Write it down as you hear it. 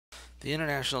The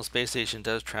International Space Station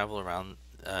does travel around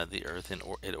the Earth, and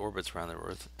it orbits around the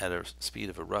Earth at a speed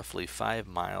of roughly 5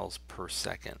 miles per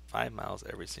second, 5 miles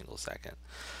every single second.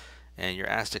 And you're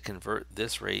asked to convert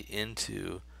this rate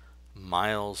into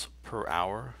miles per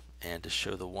hour and to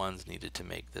show the ones needed to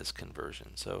make this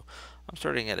conversion. So I'm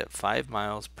starting at 5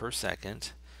 miles per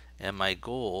second, and my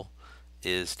goal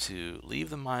is to leave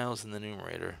the miles in the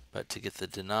numerator, but to get the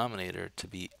denominator to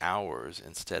be hours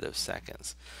instead of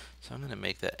seconds. So I'm going to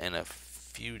make that in a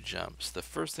few jumps. The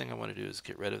first thing I want to do is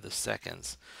get rid of the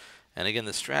seconds. And again,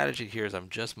 the strategy here is I'm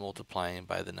just multiplying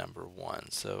by the number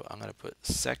 1. So I'm going to put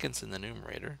seconds in the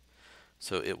numerator.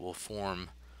 So it will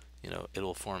form, it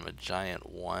will form a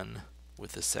giant 1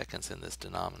 with the seconds in this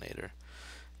denominator.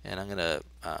 And I'm going to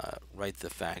write the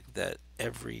fact that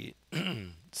every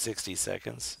 60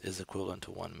 seconds is equivalent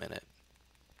to 1 minute.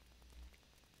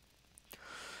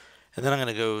 And then I'm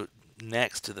going to go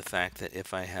next to the fact that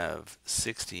if I have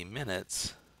 60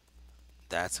 minutes,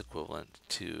 that's equivalent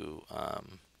to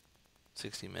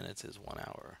 60 minutes is 1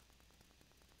 hour.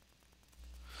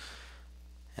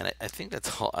 And I think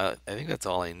that's all. I think that's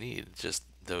all I need. Just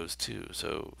those two.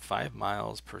 So 5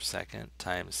 miles per second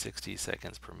times 60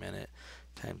 seconds per minute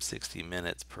times 60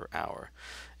 minutes per hour.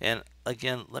 And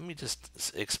again, let me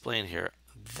just explain here.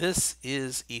 This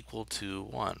is equal to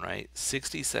 1, right?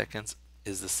 60 seconds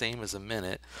is the same as a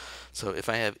minute. So if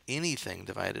I have anything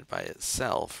divided by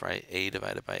itself, right, a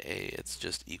divided by a, it's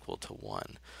just equal to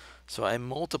 1. So I'm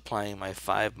multiplying my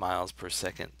 5 miles per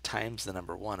second times the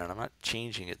number 1, and I'm not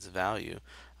changing its value.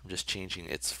 I'm just changing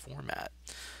its format.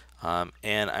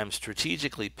 And I'm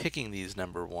strategically picking these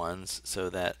number 1s so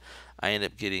that I end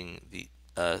up getting the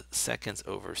seconds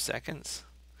over seconds,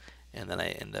 and then I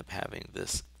end up having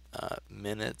this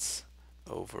minutes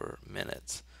over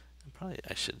minutes. And probably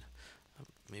I should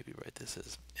maybe write this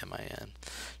as MIN.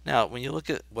 Now, when you look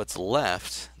at what's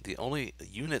left, the only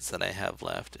units that I have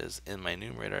left is in my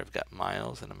numerator I've got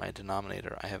miles, and in my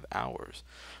denominator I have hours.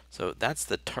 So that's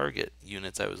the target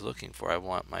units I was looking for. I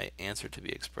want my answer to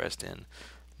be expressed in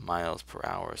miles per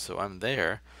hour. So I'm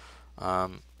there.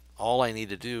 All I need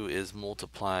to do is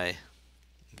multiply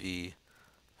the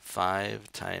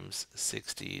 5 times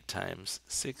 60 times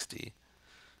 60,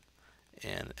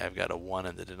 and I've got a 1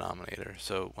 in the denominator.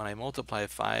 So when I multiply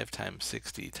 5 times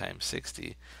 60 times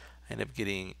 60, I end up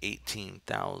getting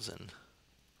 18,000.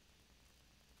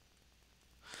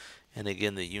 And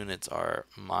again, the units are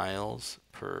miles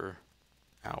per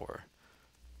hour.